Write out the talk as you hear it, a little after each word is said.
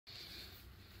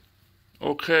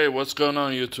Okay, what's going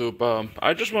on, YouTube?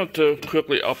 I just want to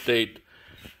quickly update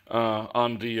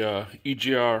on the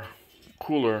EGR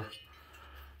cooler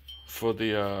for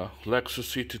the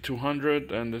Lexus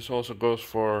CT200, and this also goes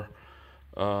for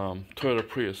Toyota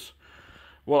Prius.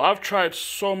 Well, I've tried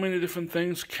so many different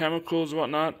things, chemicals,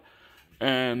 whatnot,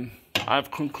 and I've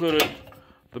concluded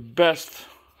the best,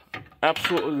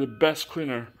 absolutely the best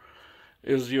cleaner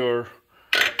is your,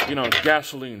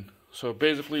 gasoline. So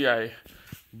basically, I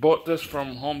bought this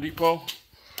from Home Depot,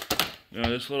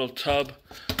 this little tub.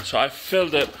 So I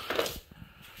filled it,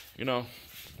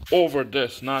 over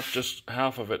this, not just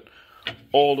half of it,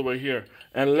 all the way here,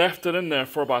 and left it in there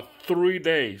for about 3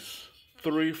 days,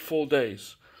 3 full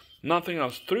days, nothing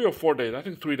else, 3 or 4 days, I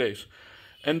think 3 days,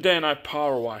 and then I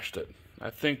power washed it.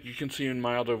 I think you can see in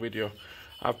my other video,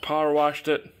 I power washed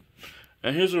it,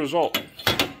 and here's the result.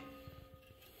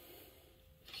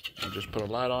 I just put a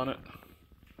light on it.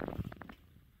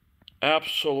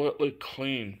 Absolutely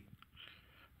clean.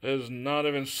 There's not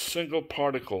even a single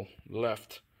particle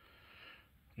left.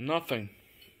 Nothing.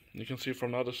 You can see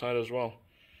from the other side as well.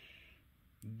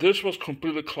 This was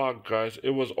completely clogged, guys.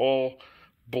 It was all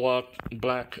black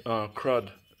crud.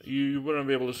 You wouldn't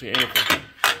be able to see anything.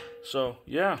 So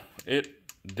yeah, it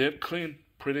did clean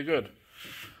pretty good.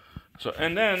 So,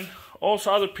 and then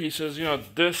also other pieces,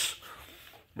 this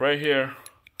right here,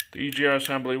 the EGR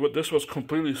assembly, this was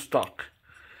completely stuck.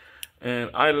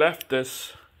 And I left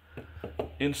this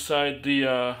inside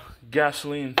the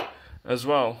gasoline as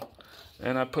well.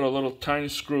 And I put a little tiny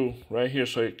screw right here,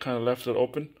 so it kind of left it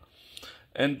open.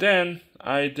 And then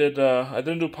I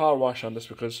didn't do power wash on this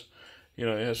because, it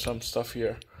has some stuff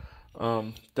here.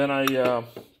 Then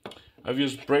I've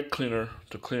used brake cleaner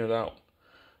to clean it out.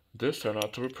 This turned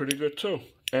out to be pretty good too.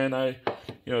 And I,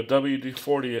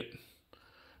 WD-40 it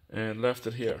and left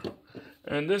it here.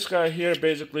 And this guy here,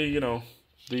 basically,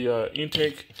 the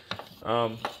intake,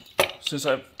 since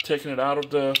I've taken it out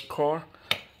of the car,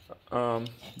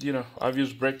 I've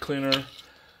used brake cleaner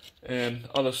and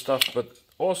other stuff, but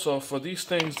also for these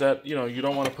things that, you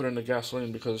don't want to put in the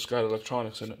gasoline because it's got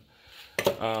electronics in it.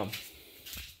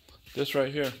 This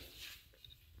right here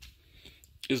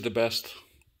is the best.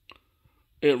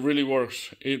 It really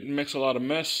works. It makes a lot of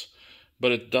mess,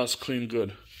 but it does clean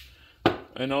good.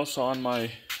 And also on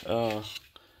my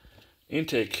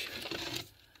intake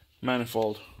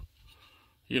manifold,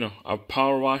 I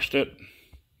power washed it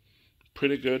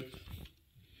pretty good.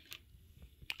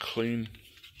 Clean.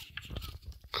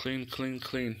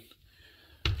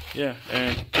 Yeah,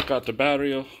 and took out the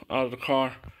battery out of the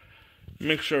car.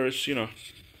 Make sure it's,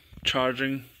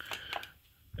 charging.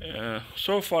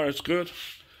 So far it's good.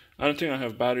 I don't think I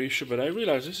have battery issue, but I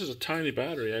realized this is a tiny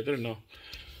battery. I didn't know.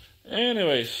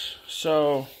 Anyways,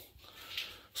 so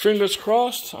fingers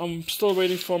crossed. I'm still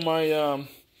waiting for my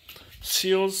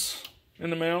seals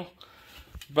in the mail,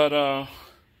 but and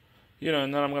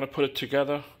then I'm gonna put it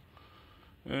together,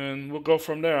 and we'll go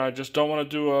from there. I just don't want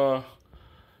to do a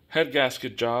head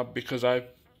gasket job because I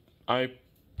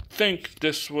think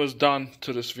this was done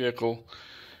to this vehicle.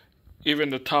 Even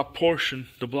the top portion,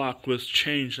 the block, was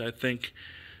changed, I think,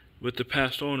 with the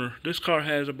past owner. This car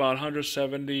has about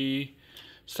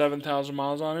 177,000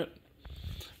 miles on it,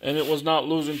 and it was not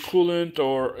losing coolant,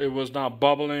 or it was not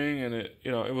bubbling, and it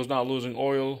was not losing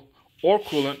oil or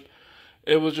coolant.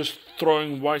 It was just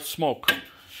throwing white smoke.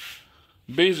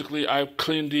 Basically, I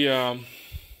cleaned the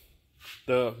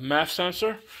MAF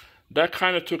sensor. That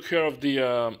kind of took care of the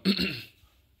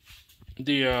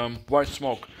white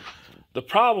smoke. The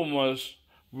problem was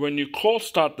when you cold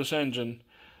start this engine,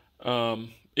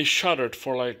 it shuddered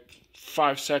for like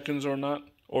 5 seconds or not,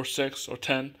 or 6 or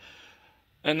 10,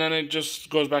 and then it just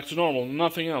goes back to normal,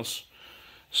 nothing else.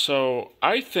 So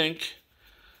I think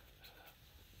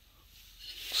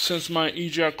since my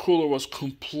EGR cooler was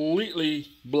completely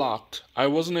blocked, I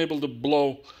wasn't able to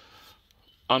blow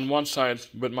on one side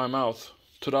with my mouth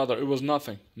to the other. It was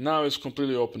nothing. Now it's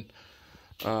completely open.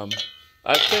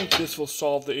 I think this will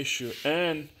solve the issue.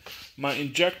 And my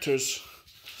injectors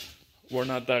were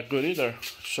not that good either.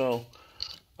 So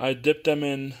I dipped them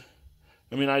in.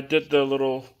 I did the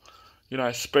little,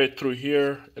 I sprayed through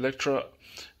here,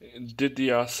 did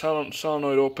the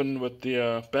solenoid open with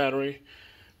the battery,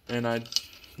 and I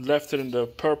left it in the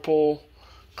purple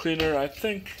cleaner, I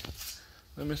think.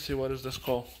 Let me see, what is this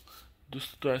called? Do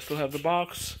I still have the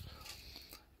box?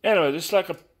 Anyway, this is like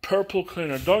a purple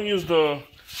cleaner. Don't use the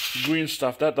green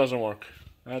stuff. That doesn't work.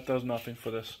 That does nothing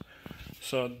for this.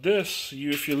 So this,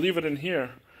 if you leave it in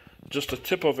here, just the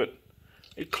tip of it,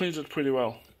 it cleans it pretty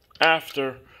well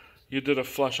after you did a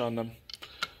flush on them.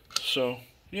 So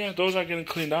yeah, those are getting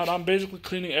cleaned out. I'm basically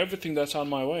cleaning everything that's on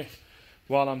my way.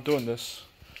 while I'm doing this.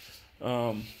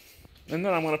 And then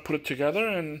I'm going to put it together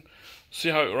and see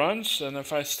how it runs. And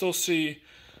if I still see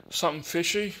something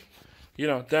fishy, you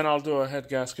know, then I'll do a head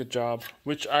gasket job,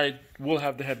 which I will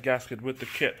have the head gasket with the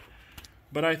kit.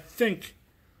 But I think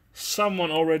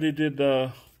someone already did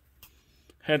the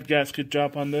head gasket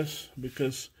job on this,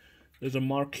 because there's a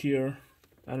mark here.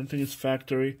 I don't think it's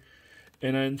factory.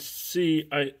 And I see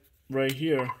right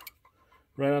here,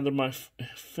 right under my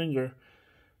finger,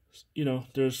 you know,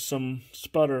 there's some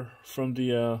sputter from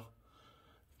the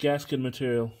gasket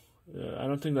material. I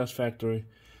don't think that's factory.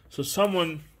 So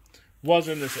someone was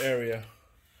in this area.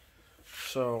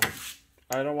 So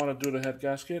I don't want to do the head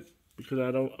gasket because I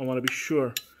want to be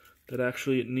sure that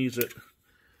actually it needs it.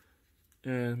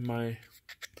 And my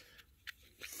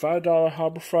 $5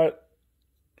 Harbor Freight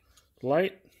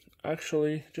light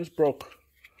actually just broke.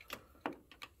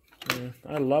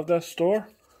 I love that store,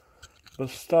 but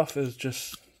stuff is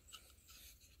just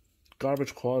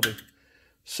garbage quality.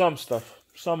 Some stuff,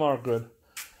 some are good.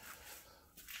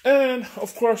 And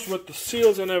of course with the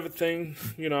seals and everything,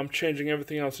 you know, I'm changing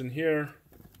everything else in here.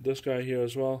 This guy here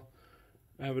as well.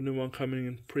 I have a new one coming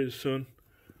in pretty soon.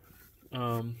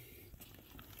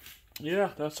 Yeah,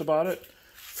 that's about it.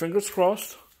 Fingers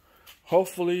crossed.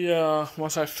 Hopefully,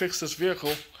 once I fix this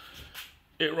vehicle,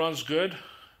 it runs good.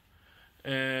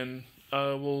 And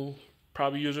I will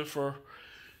probably use it for,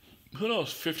 who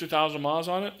knows, 50,000 miles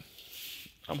on it.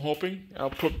 I'm hoping.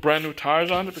 I'll put brand new tires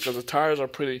on it because the tires are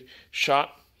pretty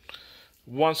shot.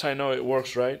 Once I know it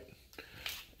works right.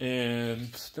 And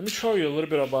let me show you a little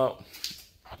bit about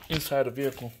inside the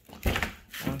vehicle. I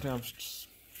don't think I've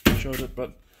showed it,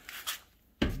 but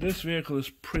this vehicle is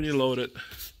pretty loaded.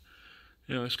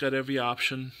 You know, it's got every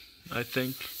option. I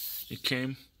think it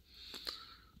came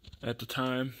at the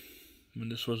time when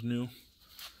this was new.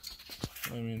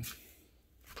 I mean,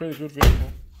 pretty good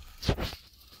vehicle.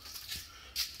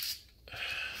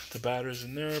 The battery's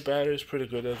in there. Battery's pretty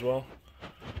good as well.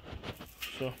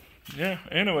 So, yeah,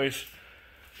 anyways,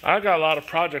 I got a lot of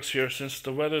projects here since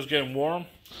the weather's getting warm.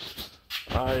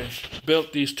 I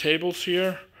built these tables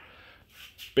here.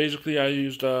 Basically, I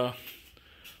used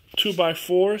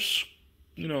 2x4s.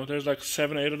 You know, there's like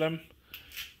 7, 8 of them.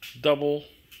 Double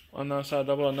on that side,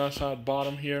 double on that side,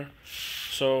 bottom here.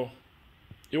 So,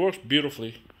 it works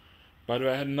beautifully. By the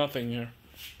way, I had nothing here.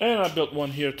 And I built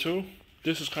one here too.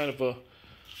 This is kind of a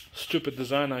stupid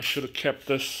design. I should have kept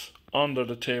this under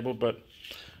the table, but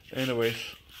anyways,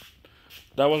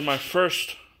 that was my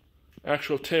first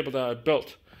actual table that I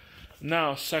built.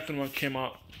 Now, second one came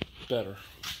out better.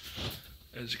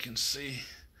 As you can see,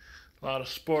 a lot of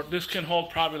sport. This can hold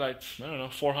probably like, I don't know,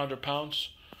 400 pounds.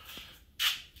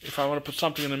 If I want to put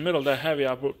something in the middle that heavy,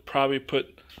 I would probably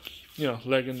put, you know,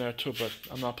 leg in there too, but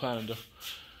I'm not planning to.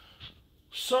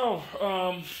 So,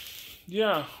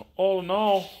 yeah, all in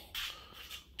all,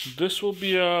 this will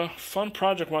be a fun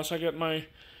project once I get my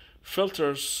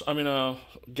filters,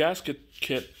 gasket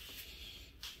kit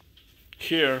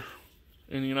here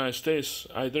in the United States.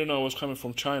 I didn't know it was coming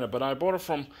from China, but I bought it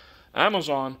from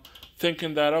Amazon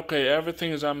thinking that, okay,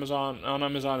 everything is Amazon. On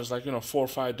Amazon is like, you know, 4 or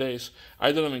 5 days.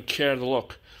 I didn't even care to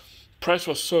look. Price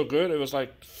was so good. It was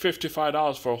like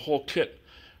 $55 for a whole kit.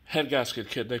 Head gasket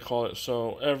kit, they call it.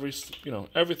 So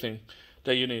everything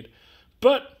that you need.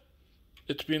 But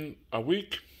it's been a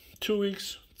week, 2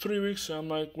 weeks, 3 weeks. I'm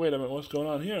like, wait a minute, what's going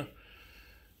on here?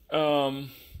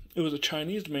 It was a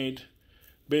Chinese made.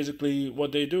 Basically,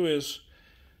 what they do is,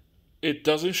 it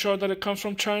doesn't show that it comes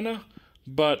from China,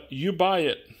 but you buy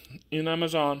it in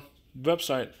Amazon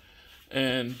website,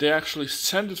 and they actually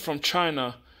send it from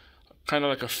China, kind of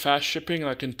like a fast shipping,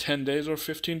 like in 10 days or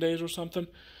 15 days or something,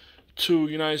 to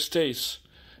United States.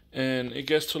 And it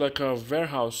gets to like a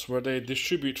warehouse where they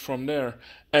distribute from there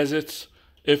as if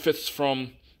it's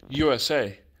from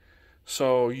USA.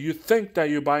 So you think that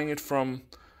you're buying it from,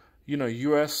 you know,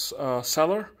 US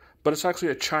seller, but it's actually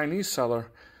a Chinese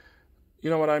seller. You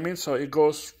know what I mean? So it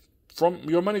goes from,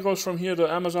 your money goes from here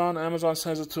to Amazon. Amazon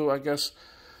sends it to, I guess,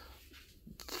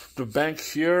 the bank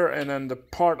here, and then the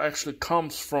part actually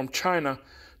comes from China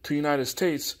to United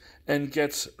States and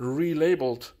gets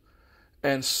relabeled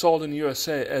and sold in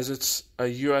USA as it's a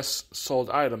US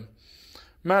sold item.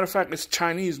 Matter of fact, it's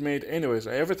Chinese made anyways.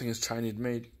 Everything is Chinese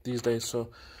made these days. So,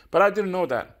 but I didn't know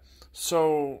that.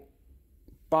 So,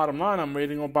 bottom line, I'm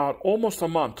waiting about almost a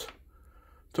month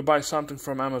to buy something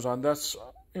from Amazon. That's,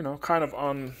 you know, kind of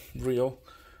unreal,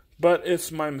 but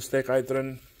it's my mistake.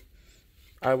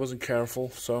 I wasn't careful,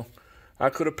 so I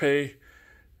could have paid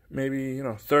maybe, you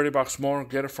know, $30 more,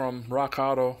 get it from Rock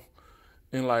Auto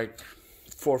in like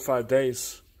 4 or 5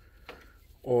 days,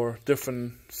 or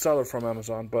different seller from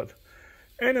Amazon. But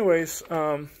Anyways,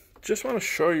 just want to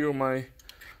show you my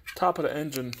top of the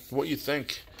engine, what you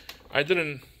think. I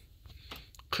didn't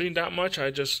clean that much.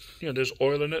 I just, there's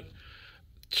oil in it.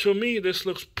 To me, this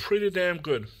looks pretty damn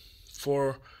good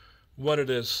for what it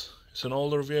is. It's an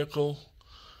older vehicle.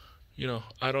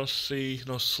 I don't see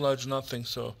no sludge, nothing.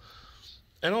 So,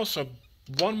 and also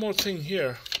one more thing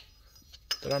here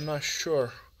that I'm not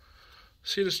sure.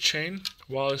 See this chain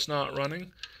while it's not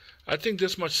running? I think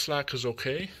this much slack is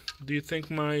okay. Do you think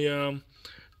my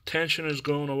tension is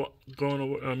going away?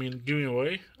 I mean, giving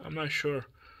away? I'm not sure.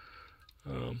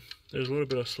 There's a little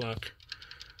bit of slack.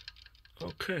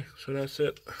 Okay, so that's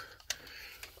it.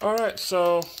 All right,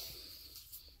 so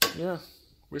yeah,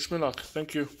 wish me luck.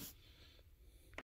 Thank you.